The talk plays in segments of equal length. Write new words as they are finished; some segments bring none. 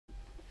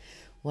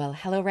Well,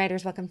 hello,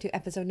 writers. Welcome to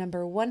episode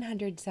number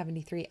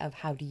 173 of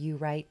How Do You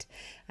Write?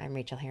 I'm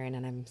Rachael Herron,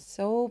 and I'm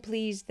so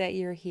pleased that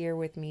you're here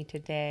with me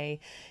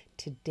today.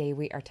 Today,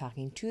 we are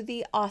talking to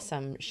the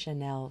awesome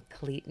Chanel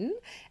Cleeton,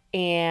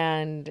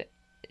 and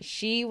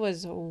she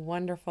was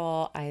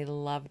wonderful. I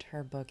loved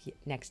her book,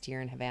 Next Year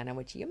in Havana,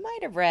 which you might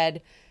have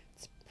read.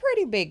 It's a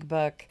pretty big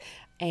book,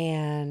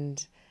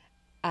 and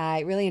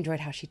I really enjoyed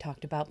how she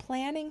talked about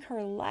planning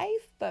her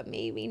life, but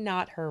maybe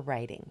not her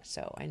writing.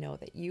 So I know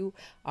that you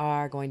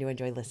are going to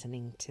enjoy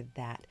listening to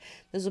that.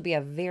 This will be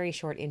a very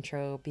short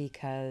intro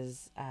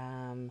because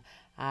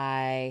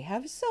I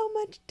have so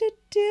much to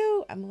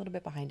do. I'm a little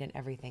bit behind in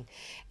everything.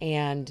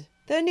 And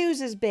the news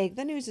is big.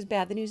 The news is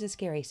bad. The news is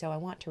scary. So I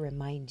want to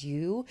remind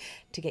you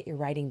to get your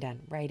writing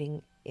done.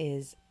 Writing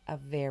is a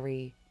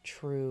very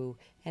true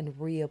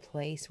and real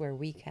place where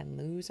we can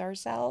lose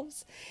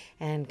ourselves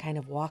and kind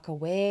of walk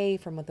away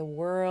from what the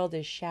world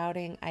is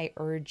shouting. I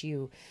urge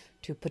you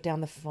to put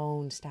down the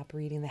phone, stop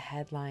reading the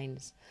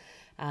headlines,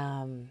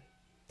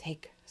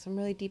 take some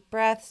really deep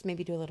breaths,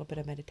 maybe do a little bit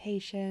of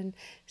meditation,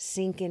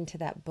 sink into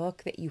that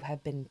book that you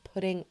have been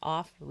putting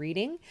off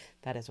reading.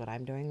 That is what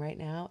I'm doing right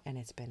now, and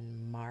it's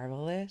been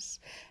marvelous.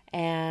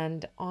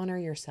 And honor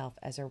yourself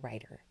as a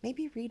writer.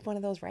 Maybe read one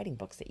of those writing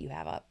books that you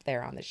have up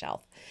there on the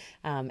shelf.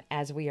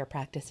 As we are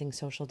practicing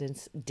social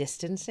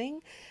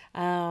distancing,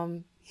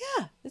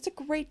 it's a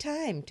great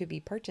time to be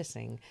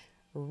purchasing,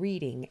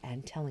 reading,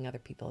 and telling other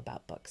people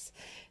about books.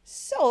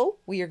 So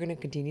we are going to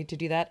continue to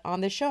do that on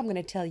the show. I'm going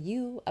to tell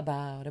you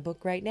about a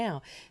book right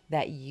now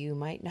that you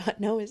might not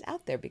know is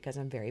out there because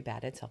I'm very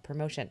bad at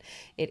self-promotion.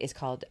 It is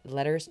called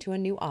Letters to a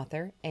New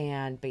Author,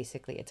 and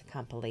basically it's a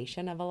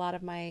compilation of a lot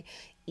of my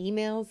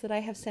emails that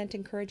I have sent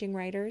encouraging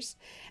writers.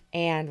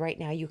 And right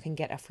now you can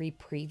get a free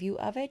preview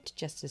of it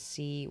just to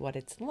see what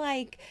it's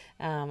like.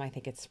 I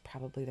think it's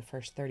probably the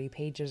first 30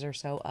 pages or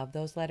so of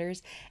those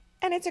letters.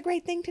 And it's a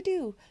great thing to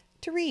do,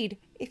 to read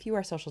if you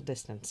are social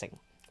distancing,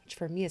 which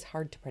for me is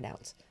hard to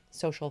pronounce.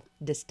 Social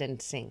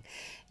distancing.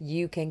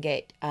 You can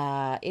get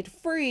it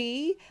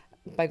free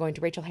by going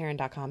to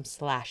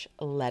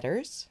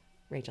rachelherron.com/letters,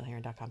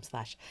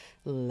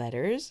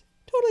 rachelherron.com/letters,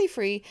 totally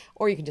free.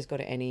 Or you can just go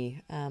to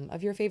any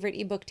of your favorite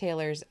ebook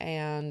tailors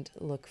and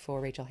look for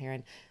Rachael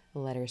Herron,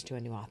 Letters to a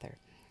New Author.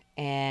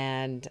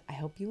 And I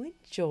hope you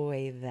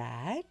enjoy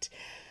that.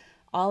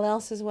 All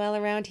else is well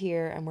around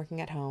here. I'm working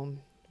at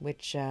home,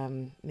 which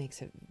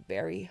makes it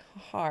very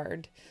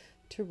hard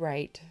to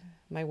write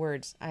my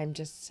words. I'm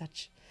just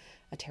such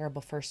a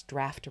terrible first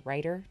draft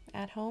writer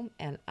at home,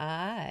 and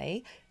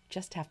I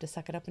just have to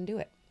suck it up and do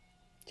it.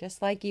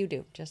 Just like you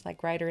do, just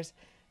like writers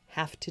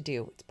have to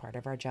do. It's part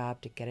of our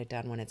job to get it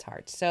done when it's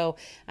hard. So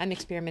I'm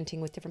experimenting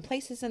with different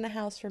places in the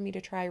house for me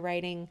to try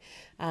writing.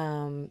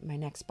 My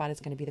next spot is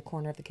going to be the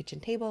corner of the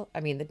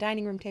the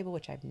dining room table,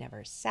 which I've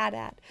never sat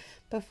at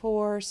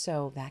before.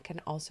 So that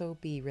can also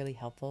be really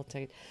helpful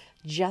to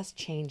just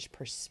change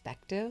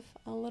perspective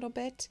a little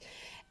bit.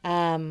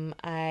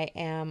 I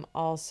am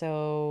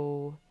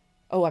also,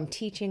 I'm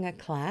teaching a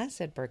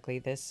class at Berkeley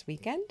this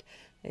weekend.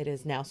 It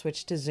is now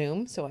switched to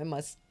Zoom, so I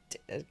must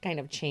kind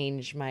of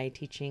change my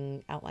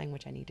teaching outline,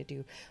 which I need to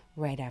do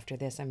right after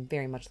this. I'm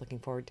very much looking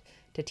forward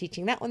to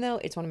teaching that one, though.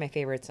 It's one of my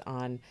favorites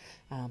on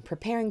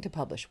preparing to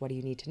publish. What do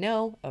you need to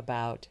know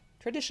about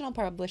traditional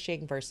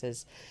publishing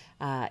versus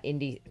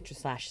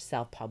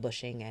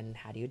indie/self-publishing, and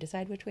how do you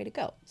decide which way to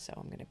go? So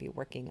I'm going to be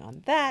working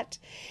on that.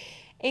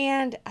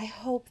 And I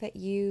hope that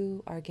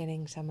you are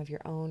getting some of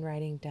your own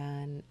writing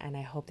done, and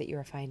I hope that you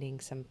are finding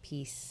some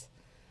peace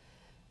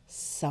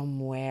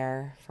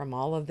somewhere from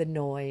all of the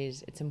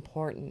noise. It's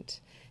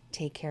important.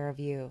 Take care of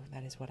you.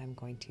 That is what I'm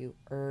going to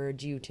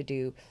urge you to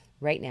do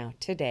right now,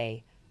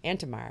 today, and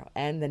tomorrow,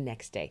 and the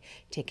next day.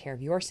 Take care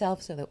of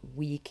yourself so that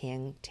we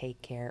can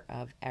take care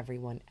of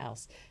everyone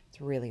else.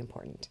 It's really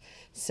important.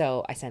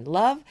 So I send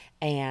love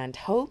and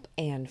hope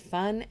and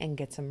fun, and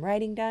get some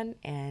writing done,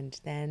 and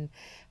then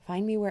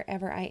find me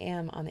wherever I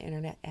am on the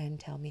internet and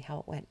tell me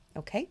how it went.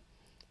 Okay?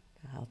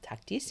 I'll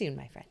talk to you soon,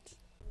 my friends.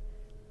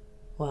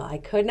 Well, I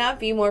could not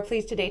be more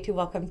pleased today to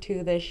welcome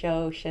to the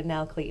show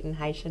Chanel Cleeton.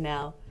 Hi,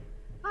 Chanel.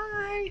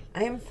 Hi.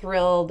 I am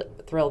thrilled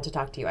to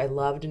talk to you. I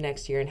loved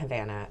Next Year in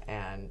Havana,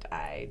 and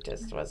I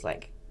just was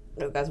like,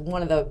 that's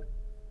one of the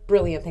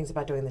brilliant things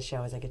about doing the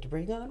show is I get to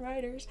bring on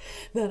writers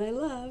that I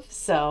love.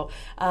 So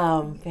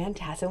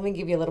fantastic. Let me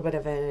give you a little bit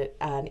of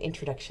an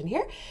introduction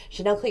here.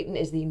 Chanel Cleeton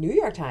is the New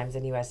York Times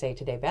and USA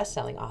Today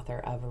bestselling author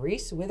of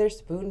Reese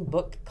Witherspoon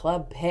Book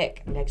Club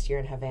pick, Next Year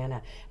in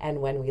Havana,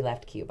 and When We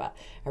Left Cuba.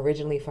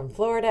 Originally from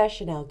Florida,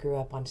 Chanel grew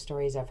up on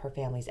stories of her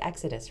family's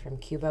exodus from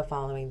Cuba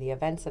following the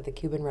events of the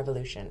Cuban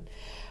Revolution.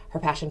 Her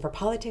passion for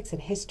politics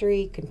and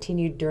history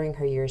continued during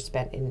her years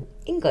spent in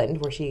England,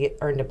 where she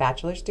earned a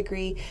bachelor's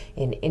degree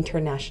in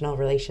international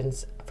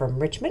relations from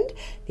Richmond,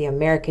 the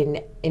American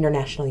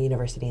International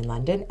University in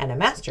London, and a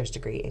master's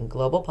degree in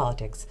global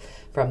politics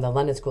from the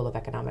London School of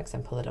Economics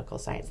and Political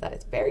Science. That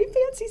is very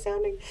fancy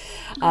sounding.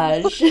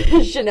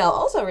 Chanel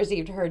also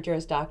received her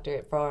Juris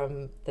Doctor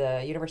from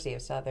the University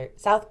of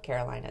South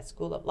Carolina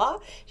School of Law.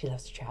 She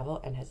loves to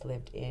travel and has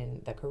lived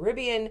in the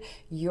Caribbean,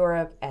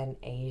 Europe, and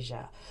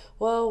Asia.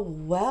 Well,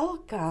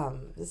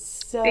 welcome.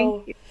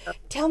 So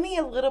tell me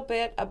a little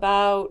bit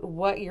about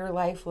what your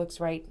life looks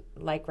like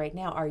right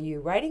now. Are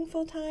you writing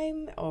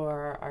full-time,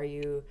 or are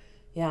you,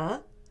 yeah?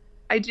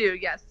 I do,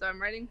 yes. So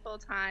I'm writing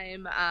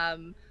full-time.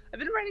 I've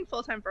been writing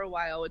full-time for a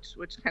while,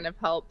 which kind of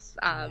helps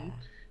to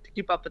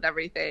keep up with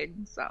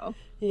everything. So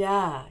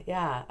yeah.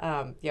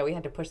 We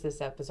had to push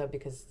this episode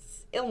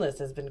because illness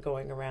has been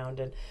going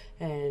around,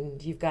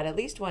 and you've got at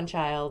least one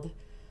child.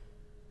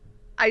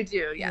 I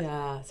do, yes.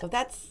 Yeah. So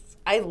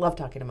I love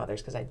talking to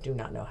mothers because I do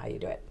not know how you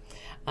do it.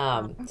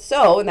 And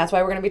that's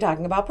why we're going to be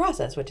talking about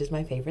process, which is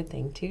my favorite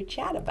thing to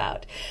chat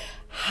about.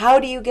 How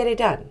do you get it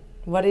done?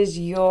 What is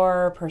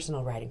your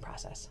personal writing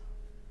process?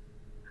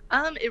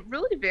 It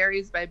really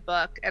varies by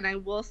book, and I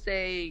will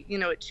say,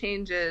 it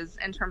changes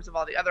in terms of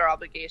all the other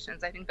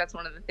obligations. I think that's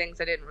one of the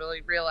things I didn't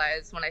really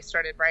realize when I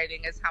started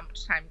writing is how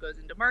much time goes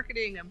into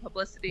marketing and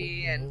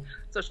publicity and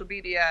social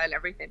media and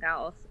everything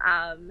else.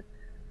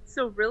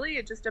 So really,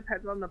 it just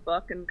depends on the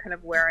book and kind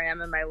of where I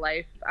am in my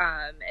life.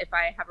 If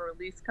I have a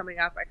release coming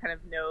up, I kind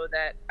of know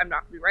that I'm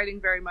not going to be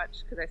writing very much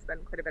because I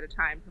spend quite a bit of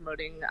time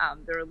promoting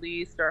the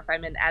release, or if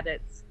I'm in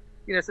edits,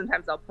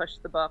 sometimes I'll push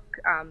the book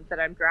that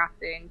I'm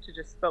drafting to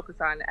just focus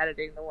on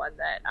editing the one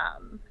that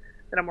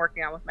I'm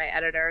working on with my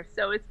editor.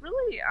 So it's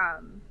really, I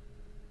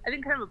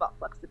think, kind of about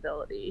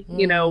flexibility,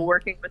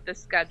 working with the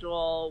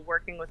schedule,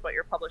 working with what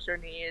your publisher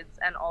needs,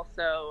 and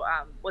also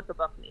what the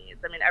book needs.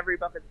 I mean, every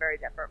book is very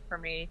different for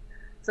me.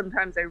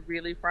 Sometimes I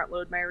really front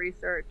load my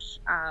research.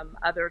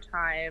 Other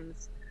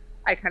times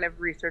I kind of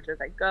research as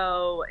I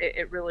go.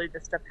 It really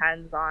just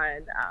depends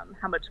on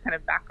how much kind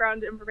of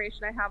background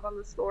information I have on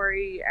the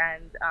story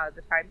and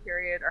the time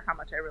period, or how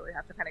much I really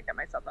have to kind of get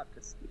myself up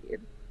to speed.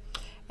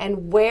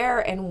 And where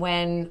and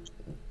when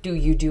do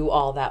you do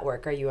all that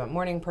work? Are you a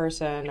morning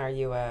person? Are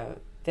you a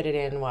fit it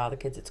in while the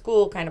kid's at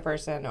school kind of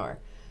person, or?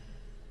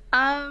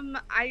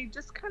 I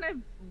just kind of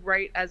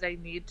write as I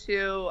need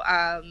to.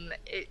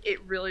 It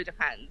really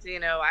depends.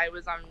 I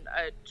was on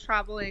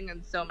traveling,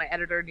 and so my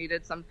editor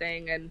needed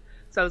something, and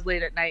so I was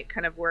late at night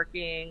kind of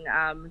working,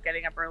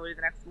 getting up early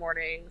the next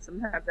morning.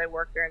 Sometimes I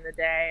work during the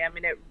day. I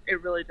mean,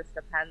 it really just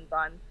depends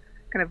on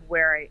kind of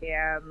where I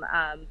am.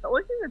 The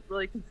only thing that's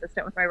really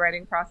consistent with my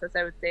writing process,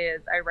 I would say,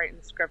 is I write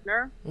in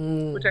Scrivener,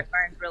 which I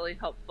find really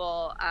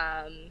helpful.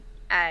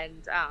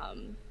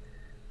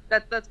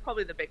 That's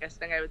probably the biggest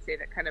thing I would say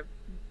that kind of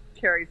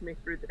carries me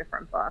through the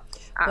different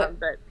books.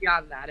 But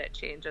beyond that, it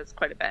changes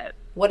quite a bit.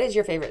 What is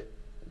your favorite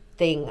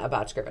thing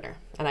about Scrivener?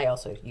 And I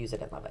also use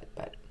it and love it,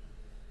 but...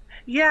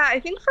 Yeah, I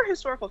think for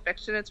historical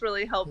fiction, it's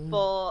really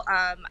helpful.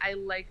 I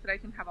like that I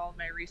can have all of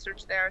my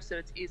research there, so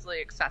it's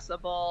easily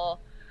accessible.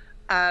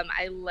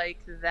 I like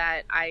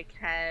that I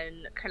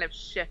can kind of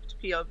shift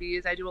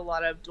POVs. I do a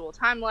lot of dual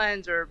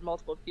timelines or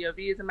multiple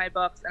POVs in my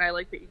books, and I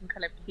like that you can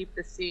kind of keep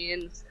the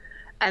scenes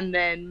and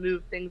then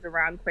move things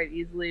around quite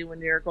easily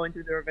when you're going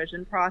through the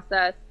revision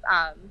process.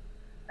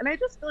 And I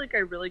just feel like I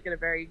really get a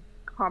very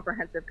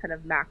comprehensive kind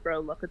of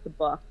macro look at the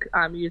book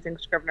using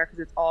Scrivener, because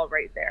it's all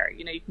right there.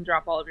 You can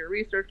drop all of your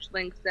research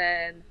links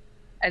in,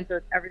 and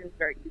so everything's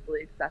very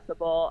easily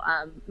accessible.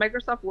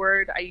 Microsoft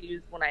Word I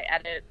use when I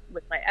edit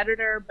with my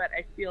editor, but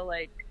I feel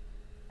like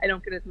I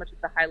don't get as much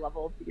of the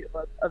high-level view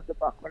of the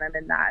book when I'm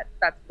in that.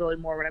 That's really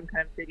more when I'm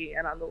kind of digging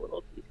in on the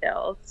little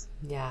details.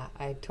 Yeah,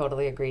 I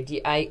totally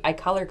agree. I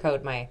color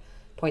code my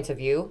points of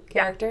view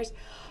characters. Yeah.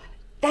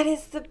 That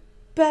is the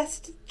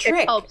best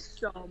trick. It helps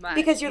so much.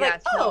 Because you're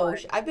like,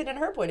 I've been in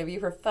her point of view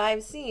for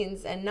 5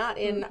 scenes and not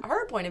in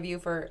her point of view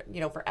for,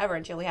 forever.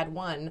 And she only had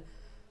one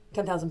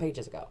 10,000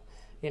 pages ago,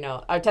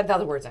 or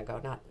 10,000 words ago,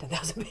 not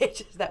 10,000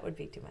 pages. That would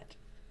be too much.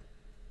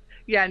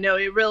 Yeah, no,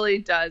 it really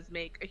does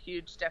make a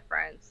huge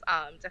difference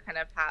to kind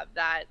of have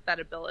that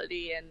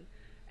ability.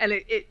 And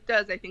it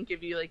does, I think,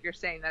 give you, like you're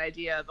saying, that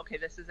idea of, okay,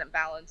 this isn't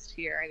balanced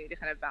here. I need to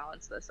kind of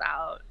balance this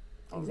out.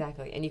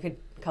 Exactly. And you could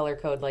color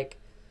code, like,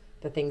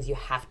 the things you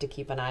have to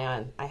keep an eye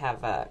on. I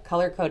have a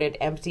color-coded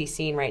empty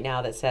scene right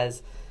now that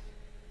says,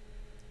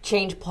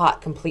 change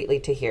plot completely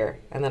to here.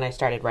 And then I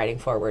started writing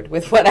forward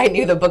with what I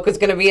knew the book was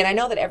going to be. And I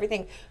know that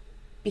everything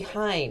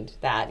behind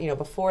that,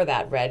 before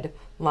that red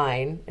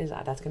line,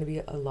 that's going to be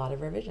a lot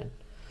of revision.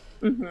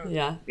 Mm-hmm.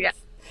 Yeah.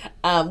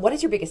 What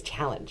is your biggest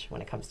challenge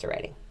when it comes to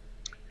writing?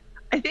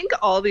 I think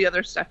all the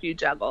other stuff you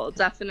juggle.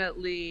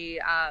 Definitely,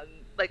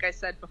 like I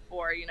said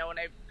before, when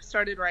I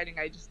started writing,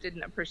 I just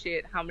didn't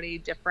appreciate how many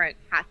different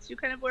hats you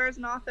kind of wear as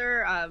an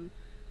author.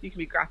 You can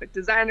be graphic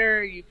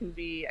designer, you can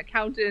be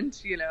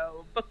accountant,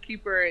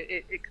 bookkeeper.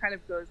 It kind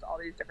of goes to all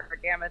these different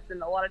gamuts,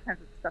 and a lot of times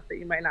it's stuff that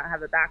you might not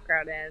have a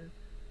background in.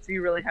 So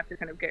you really have to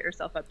kind of get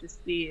yourself up to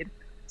speed.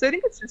 So I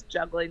think it's just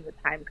juggling the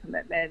time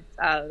commitments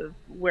of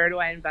where do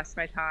I invest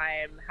my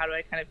time? How do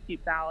I kind of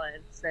keep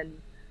balance? And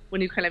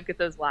when you kind of get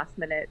those last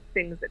minute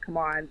things that come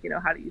on,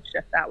 how do you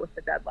shift that with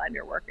the deadline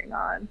you're working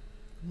on?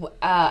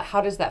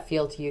 How does that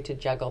feel to you to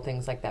juggle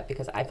things like that?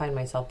 Because I find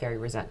myself very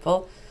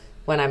resentful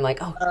when I'm like,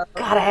 oh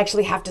God, I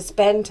actually have to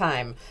spend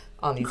time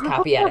on these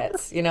copy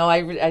edits.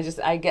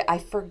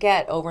 I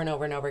forget over and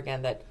over and over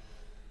again that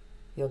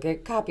you'll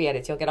get copy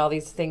edits, you'll get all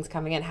these things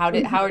coming in. How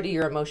do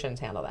your emotions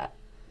handle that?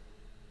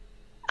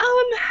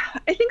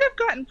 I think I've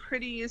gotten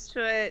pretty used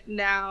to it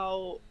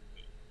now.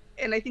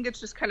 And I think it's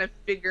just kind of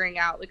figuring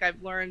out, like,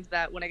 I've learned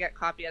that when I get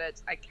copy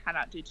edits, I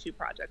cannot do 2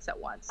 projects at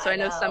once. So I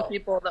know some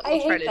people that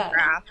will try to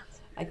draft.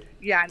 And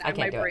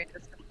my brain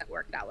just doesn't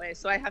work that way.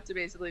 So I have to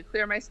basically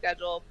clear my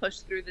schedule, push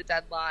through the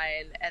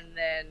deadline, and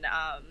then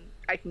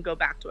I can go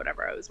back to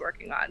whatever I was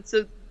working on.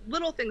 So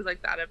little things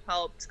like that have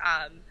helped.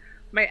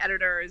 My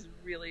editor is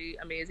really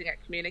amazing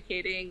at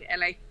communicating.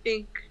 And I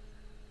think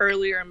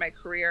earlier in my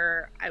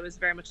career, I was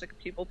very much like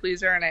a people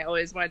pleaser, and I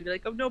always wanted to be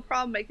like, oh, no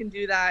problem, I can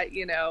do that,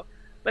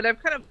 But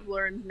I've kind of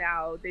learned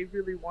now they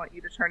really want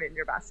you to turn in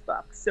your best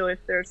book. So if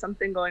there's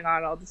something going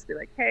on, I'll just be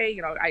like, hey,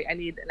 I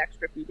need an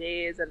extra few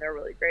days, and they're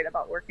really great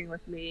about working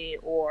with me.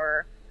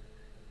 Or,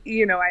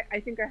 I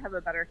think I have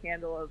a better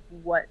handle of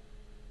what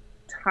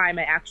time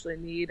I actually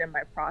need in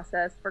my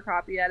process for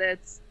copy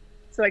edits.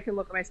 So I can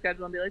look at my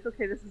schedule and be like,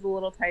 okay, this is a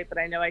little tight, but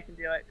I know I can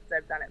do it because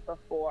I've done it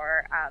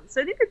before.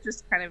 So I think it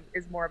just kind of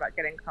is more about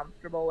getting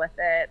comfortable with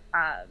it.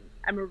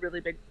 I'm a really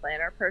big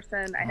planner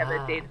person. I have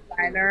a data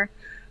planner.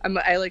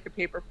 I like a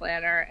paper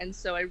planner. And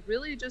so I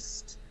really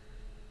just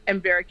am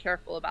very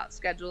careful about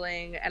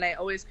scheduling. And I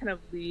always kind of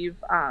leave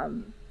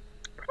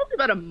probably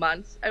about a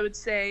month, I would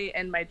say,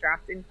 in my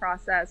drafting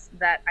process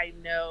that I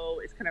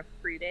know is kind of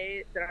free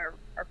days, that are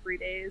free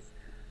days,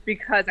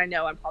 because I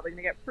know I'm probably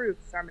going to get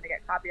proofs, or I'm going to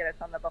get copy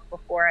edits on the book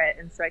before it.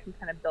 And so I can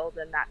kind of build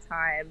in that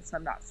time so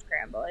I'm not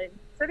scrambling.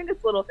 So I think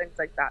it's little things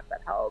like that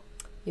that help.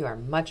 You are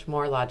much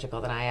more logical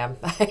than I am.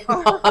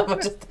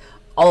 I'm just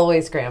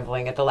always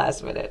scrambling at the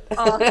last minute.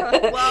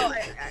 Well,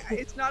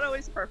 it's not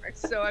always perfect.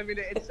 So, I mean,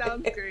 it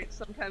sounds great.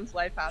 Sometimes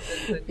life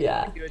happens. And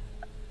you adjust,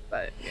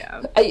 but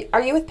yeah.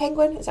 Are you with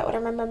Penguin? Is that what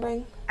I'm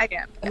remembering? I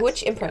am. Yes.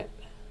 Which imprint?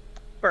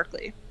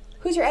 Berkeley.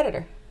 Who's your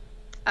editor?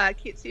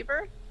 Kate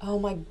Siever. Oh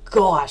my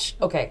gosh.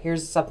 Okay,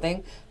 here's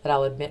something that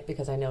I'll admit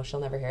because I know she'll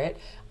never hear it.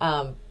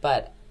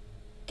 But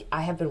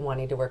I have been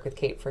wanting to work with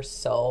Kate for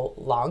so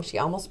long. She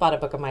almost bought a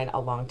book of mine a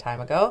long time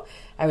ago.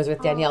 I was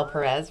with Danielle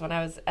Perez when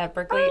I was at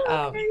Berkeley.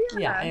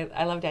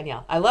 I love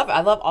Danielle. I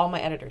love all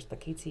my editors, but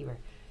Kate Siever,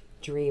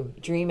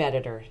 dream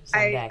editor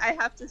someday. I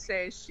have to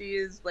say she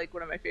is like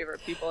one of my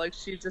favorite people. Like,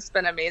 she's just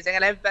been amazing,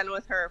 and I've been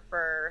with her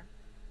for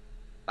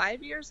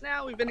 5 years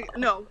now.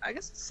 I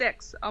guess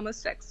 6,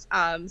 almost 6.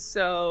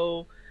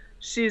 So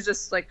she's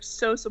just like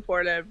so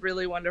supportive,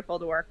 really wonderful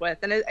to work with.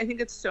 And I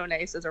think it's so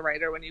nice as a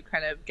writer when you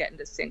kind of get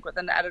into sync with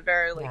an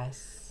editor. Like,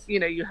 yes.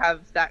 You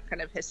have that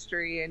kind of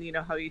history and you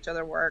know how each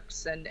other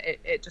works, and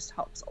it just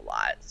helps a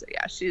lot. So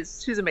yeah,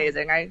 she's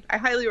amazing. I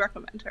highly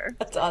recommend her.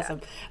 That's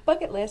awesome.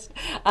 Bucket list.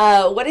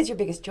 What is your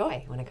biggest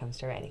joy when it comes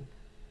to writing?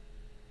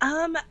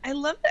 I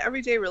love that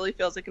every day really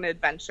feels like an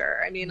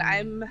adventure. I mean,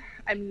 I'm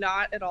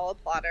not at all a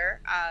plotter.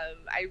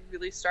 I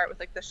really start with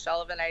like the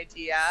shell of an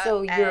idea.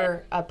 So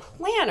you're a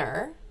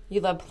planner. You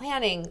love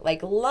planning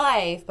like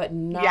life, but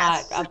not.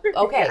 Yes.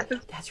 Okay,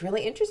 Yes. That's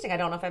really interesting. I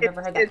don't know if I've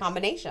ever heard that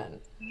combination.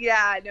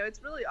 Yeah, no,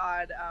 it's really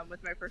odd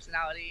with my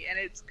personality, and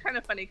it's kind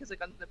of funny because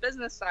like on the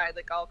business side,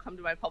 like I'll come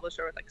to my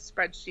publisher with like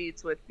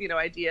spreadsheets with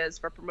ideas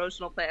for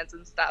promotional plans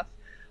and stuff.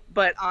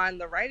 But on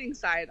the writing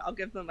side, I'll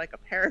give them like a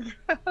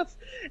paragraph,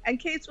 and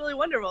Kate's really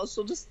wonderful.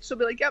 She'll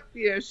be like, yep,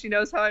 she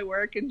knows how I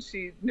work, and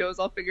she knows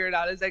I'll figure it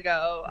out as I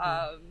go.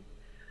 Mm-hmm.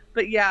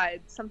 But yeah,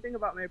 it's something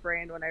about my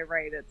brain when I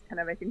write. It's kind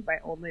of, I think, my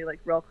only like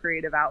real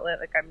creative outlet.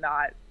 Like, I'm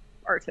not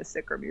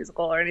artistic or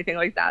musical or anything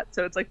like that.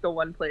 So it's like the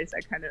one place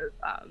I kind of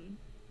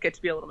get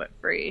to be a little bit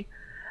free.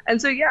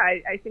 And so, yeah,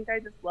 I think I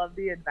just love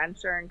the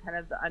adventure and kind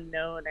of the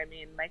unknown. I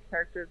mean, my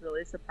characters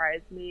really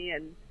surprise me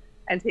and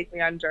take me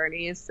on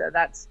journeys. So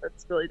that's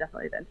really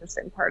definitely the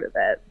interesting part of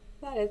it.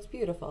 That is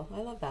beautiful.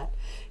 I love that.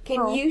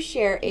 Can you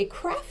share a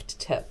craft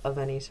tip of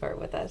any sort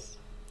with us?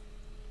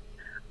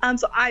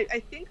 So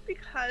I think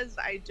because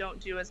I don't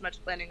do as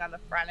much planning on the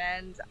front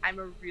end, I'm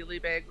a really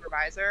big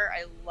reviser.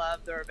 I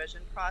love the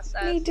revision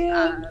process. Me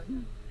too.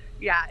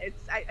 Yeah,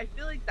 I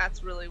feel like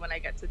that's really when I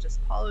get to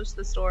just polish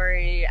the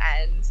story,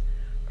 and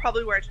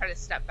probably where I try to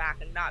step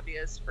back and not be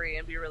as free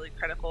and be really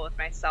critical with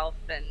myself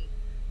and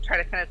try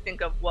to kind of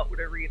think of what would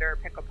a reader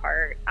pick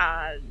apart.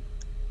 I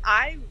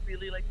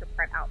really like to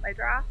print out my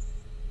drafts.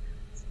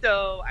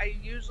 So I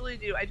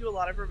do a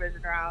lot of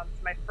revision rounds.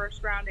 My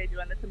first round I do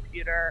on the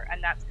computer,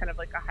 and that's kind of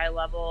like a high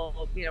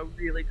level,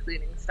 really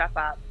cleaning stuff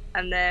up.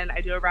 And then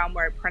I do a round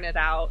where I print it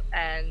out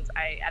and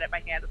I edit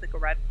by hand with like a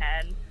red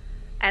pen.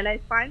 And I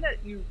find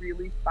that you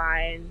really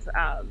find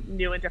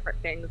new and different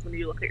things when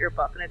you look at your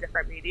book in a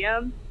different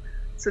medium.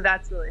 So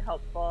that's really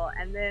helpful.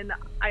 And then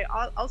I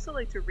also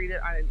like to read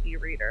it on an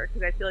e-reader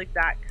because I feel like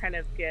that kind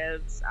of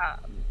gives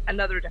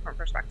another different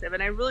perspective.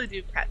 And I really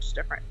do catch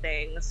different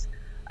things.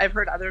 I've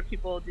heard other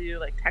people do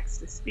like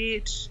text to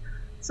speech.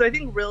 So I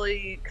think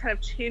really kind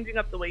of changing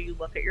up the way you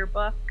look at your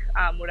book,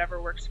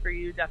 whatever works for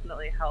you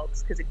definitely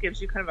helps, because it gives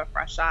you kind of a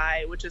fresh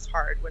eye, which is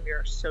hard when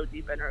you're so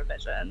deep in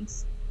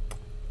revisions.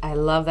 I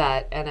love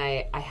that. And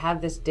I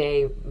have this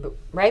day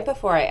right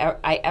before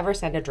I ever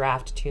send a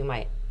draft to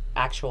my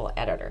actual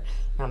editor,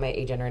 not my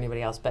agent or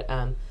anybody else, but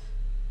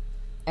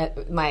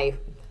my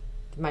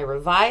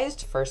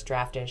revised first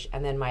draftish,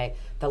 and then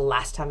the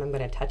last time I'm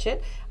going to touch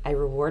it, I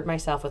reward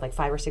myself with like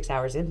 5 or 6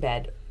 hours in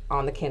bed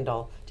on the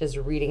Kindle, just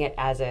reading it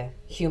as a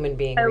human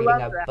being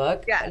reading a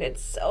book. Yeah. And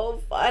it's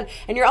so fun.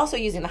 And you're also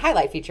using the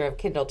highlight feature of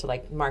Kindle to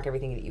like mark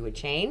everything that you would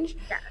change.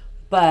 Yeah.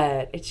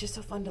 But it's just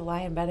so fun to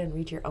lie in bed and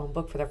read your own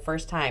book for the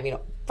first time,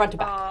 front to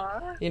back.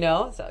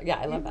 Aww. So yeah,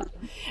 I love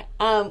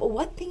that.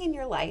 What thing in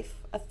your life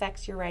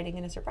affects your writing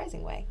in a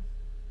surprising way?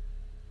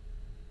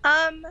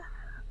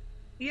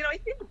 I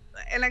think,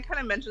 and I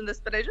kind of mentioned this,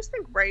 but I just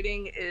think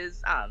writing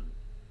is,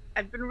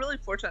 I've been really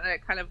fortunate that I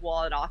kind of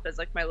wall it off as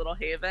like my little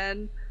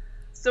haven.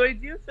 So I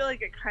do feel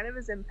like it kind of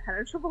is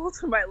impenetrable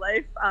to my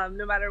life,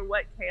 no matter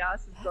what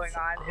chaos is going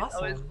on. Awesome. It's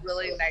always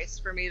really nice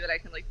for me that I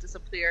can like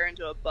disappear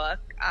into a book.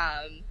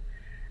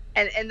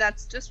 And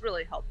that's just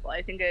really helpful.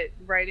 I think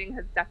writing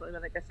has definitely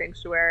been like a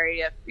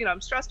sanctuary. If,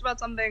 I'm stressed about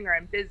something or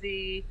I'm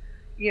busy,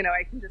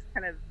 I can just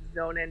kind of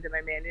zone into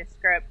my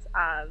manuscript.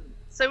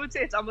 So I would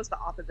say it's almost the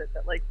opposite,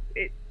 that like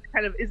it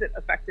kind of isn't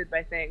affected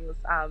by things,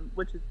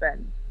 which has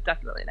been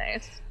definitely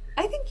nice.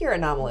 I think you're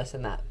anomalous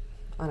in that,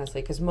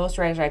 honestly, because most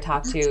writers I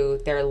talk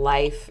to, their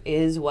life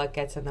is what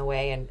gets in the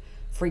way and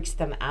freaks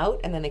them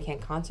out, and then they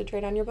can't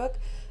concentrate on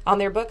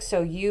their book.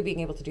 So you being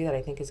able to do that,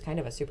 I think, is kind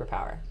of a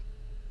superpower.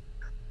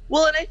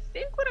 Well, and I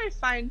think what I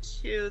find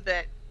too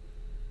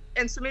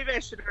and so maybe I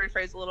should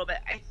rephrase a little bit.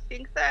 I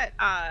think that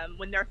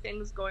when there are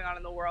things going on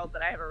in the world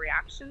that I have a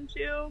reaction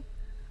to,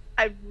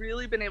 I've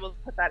really been able to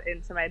put that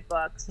into my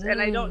books.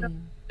 And I don't know,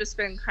 it's just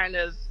been kind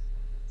of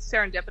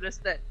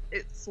serendipitous that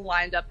it's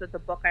lined up that the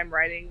book I'm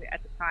writing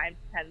at the time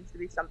tends to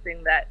be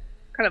something that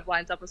kind of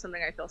lines up with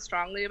something I feel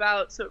strongly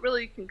about. So it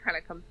really can kind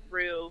of come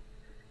through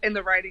in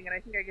the writing, and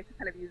I think I get to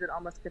kind of use it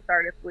almost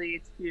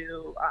cathartically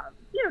to,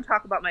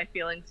 talk about my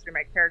feelings through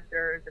my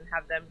characters and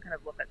have them kind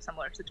of look at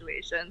similar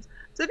situations.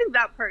 So I think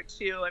that part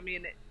too,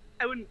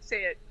 I wouldn't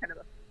say it kind of,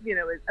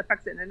 it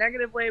affects it in a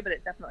negative way, but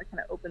it definitely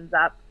kind of opens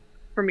up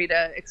for me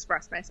to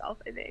express myself,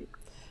 I think.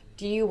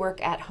 Do you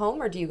work at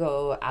home or do you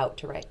go out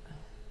to write?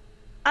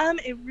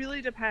 It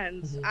really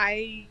depends.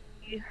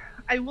 Mm-hmm.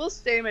 I will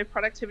say my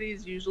productivity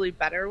is usually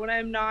better when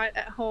I'm not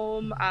at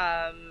home.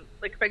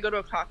 Like if I go to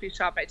a coffee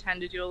shop, I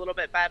tend to do a little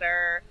bit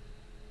better.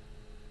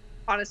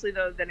 Honestly,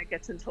 though, then it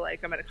gets into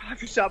like I'm at a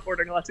coffee shop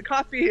ordering lots of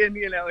coffee, and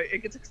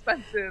it gets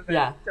expensive.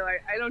 And so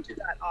I don't do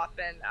that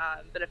often.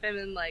 But if I'm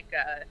in like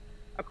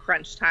a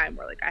crunch time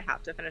where like I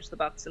have to finish the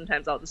book,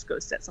 sometimes I'll just go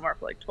sit somewhere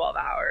for like 12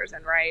 hours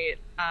and write.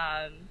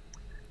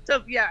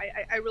 So yeah,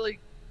 I really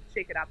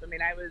shake it up. I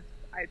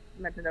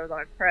mentioned I was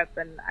on a trip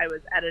and I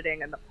was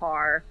editing in the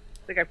car.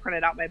 Like I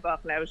printed out my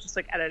book and I was just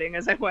like editing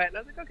as I went. And I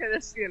was like, okay,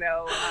 this,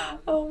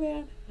 oh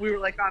man, we were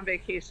like on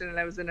vacation and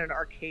I was in an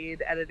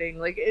arcade editing.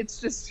 Like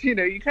it's just, you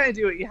kind of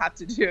do what you have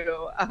to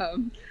do.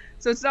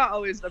 So it's not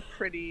always the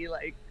pretty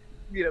like,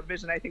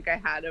 vision I think I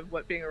had of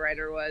what being a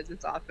writer was.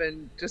 It's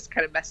often just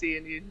kind of messy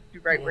and you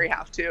write where you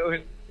have to,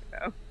 and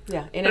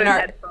yeah, in an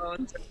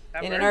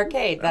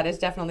arcade. So. That is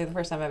definitely the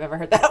first time I've ever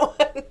heard that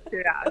one.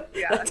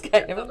 Yeah, that's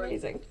kind of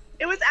amazing.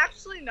 It was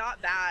actually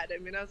not bad.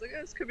 I was like,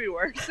 this could be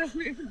worse. So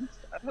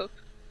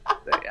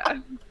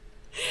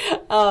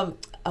yeah.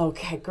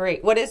 Okay,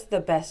 great. What is the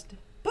best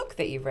book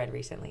that you've read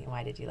recently, and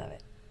why did you love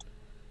it?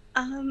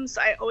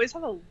 So I always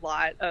have a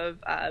lot of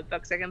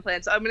books I can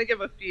plan. So I'm going to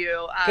give a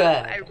few. Good.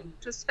 I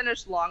just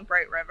finished Long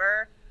Bright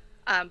River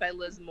by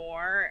Liz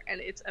Moore,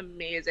 and it's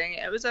amazing.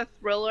 It was a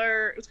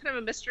thriller. It was kind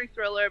of a mystery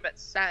thriller, but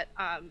set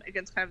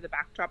against kind of the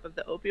backdrop of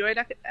the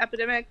opioid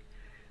epidemic.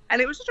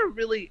 And it was just a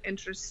really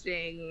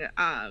interesting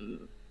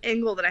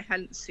angle that I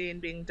hadn't seen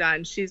being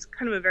done. She's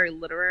kind of a very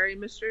literary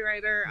mystery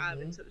writer,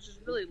 and so it was just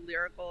really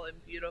lyrical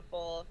and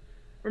beautiful.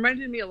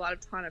 Reminded me a lot of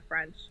Tana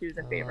French, who's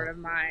a favorite of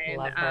mine.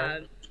 Love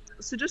her.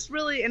 So just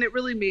really, and it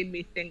really made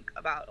me think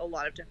about a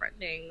lot of different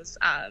things.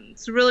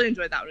 So really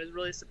enjoyed that one. It was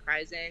really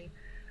surprising.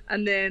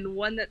 And then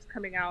one that's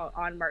coming out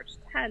on March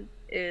 10th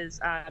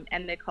is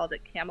And They Called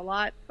It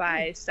Camelot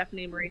by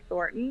Stephanie Marie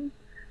Thornton.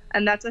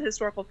 And that's a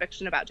historical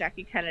fiction about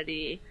Jackie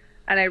Kennedy.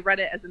 And I read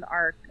it as an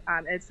ARC.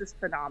 It's just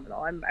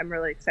phenomenal. I'm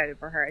really excited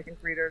for her. I think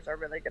readers are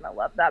really going to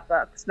love that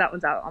book. So that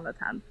one's out on the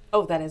 10th.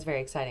 Oh, that is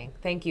very exciting.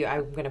 Thank you.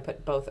 I'm going to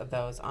put both of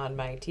those on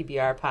my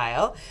TBR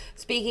pile.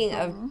 Speaking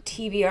of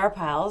TBR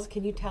piles,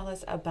 can you tell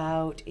us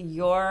about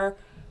your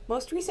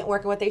most recent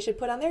work and what they should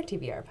put on their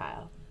TBR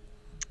pile?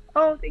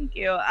 Oh, thank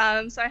you.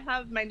 So I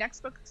have my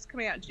next book is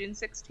coming out June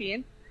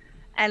 16th,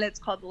 and it's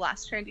called The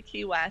Last Train to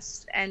Key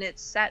West, and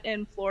it's set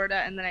in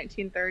Florida in the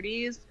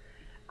 1930s.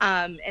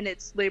 And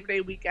it's Labor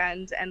Day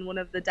weekend, and one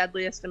of the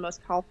deadliest and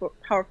most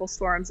powerful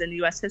storms in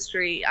U.S.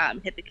 history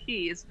hit the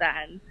Keys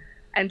then.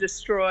 and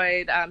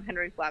destroyed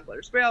Henry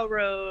Flagler's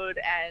railroad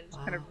and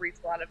Wow. kind of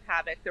wreaked a lot of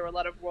havoc. There were a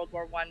lot of World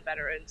War I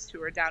veterans who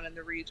were down in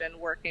the region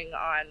working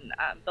on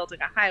building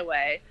a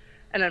highway,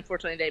 and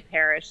unfortunately they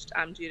perished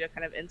due to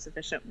kind of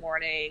insufficient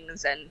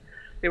warnings, and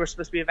they were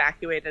supposed to be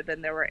evacuated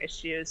and there were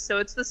issues. So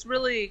it's this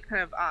really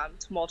kind of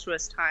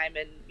tumultuous time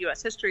in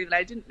U.S. history that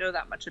I didn't know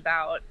that much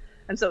about,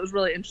 and so it was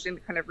really interesting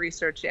to kind of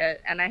research it.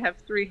 And I have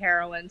 3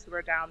 heroines who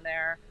are down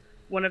there.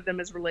 One of them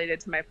is related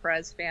to my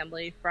Perez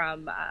family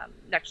from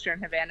next year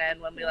in Havana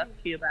and when we left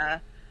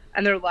Cuba,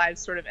 and their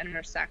lives sort of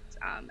intersect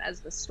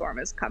as the storm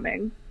is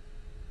coming.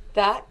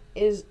 That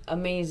is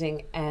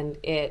amazing, and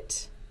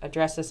it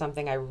addresses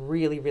something I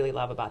really, really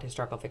love about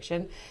historical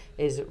fiction,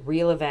 is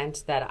real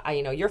events that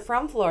you're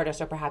from Florida,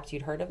 so perhaps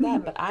you'd heard of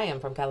that, but I am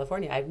from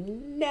California. I've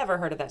never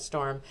heard of that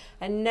storm.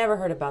 I never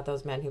heard about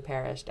those men who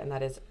perished, and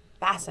that is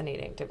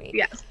fascinating to me.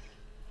 Yes.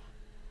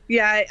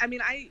 Yeah, I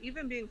mean,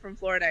 even being from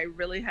Florida, I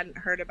really hadn't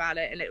heard about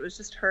it, and it was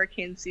just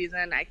hurricane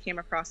season. I came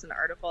across an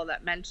article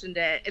that mentioned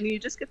it, and you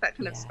just get that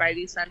kind of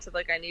spidey sense of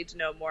like, I need to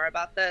know more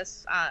about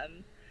this.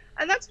 And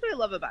that's what I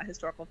love about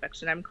historical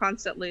fiction. I'm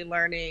constantly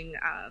learning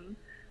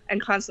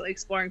and constantly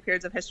exploring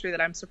periods of history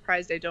that I'm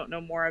surprised I don't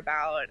know more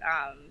about,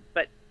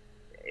 but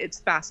it's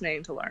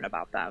fascinating to learn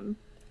about them.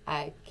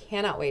 I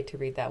cannot wait to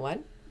read that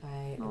one.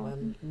 I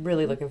am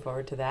really looking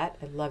forward to that.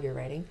 I love your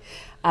writing.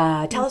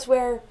 Tell us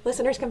where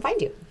listeners can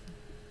find you.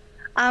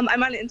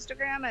 I'm on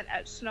Instagram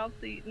at Chanel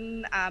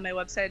Cleeton. My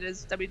website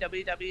is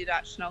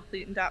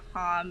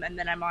www.chanelcleeton.com, and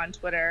then I'm on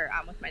Twitter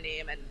with my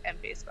name and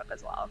Facebook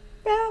as well.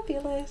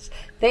 Fabulous.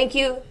 Thank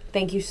you.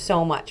 Thank you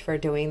so much for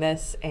doing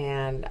this,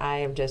 and I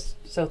am just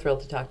so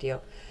thrilled to talk to you.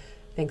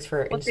 Thanks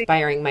for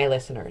inspiring my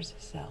listeners.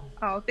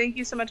 Oh, thank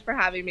you so much for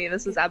having me.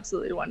 This is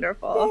absolutely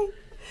wonderful.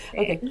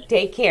 Yay. Okay,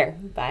 take care.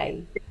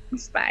 Bye.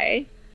 Thanks, bye.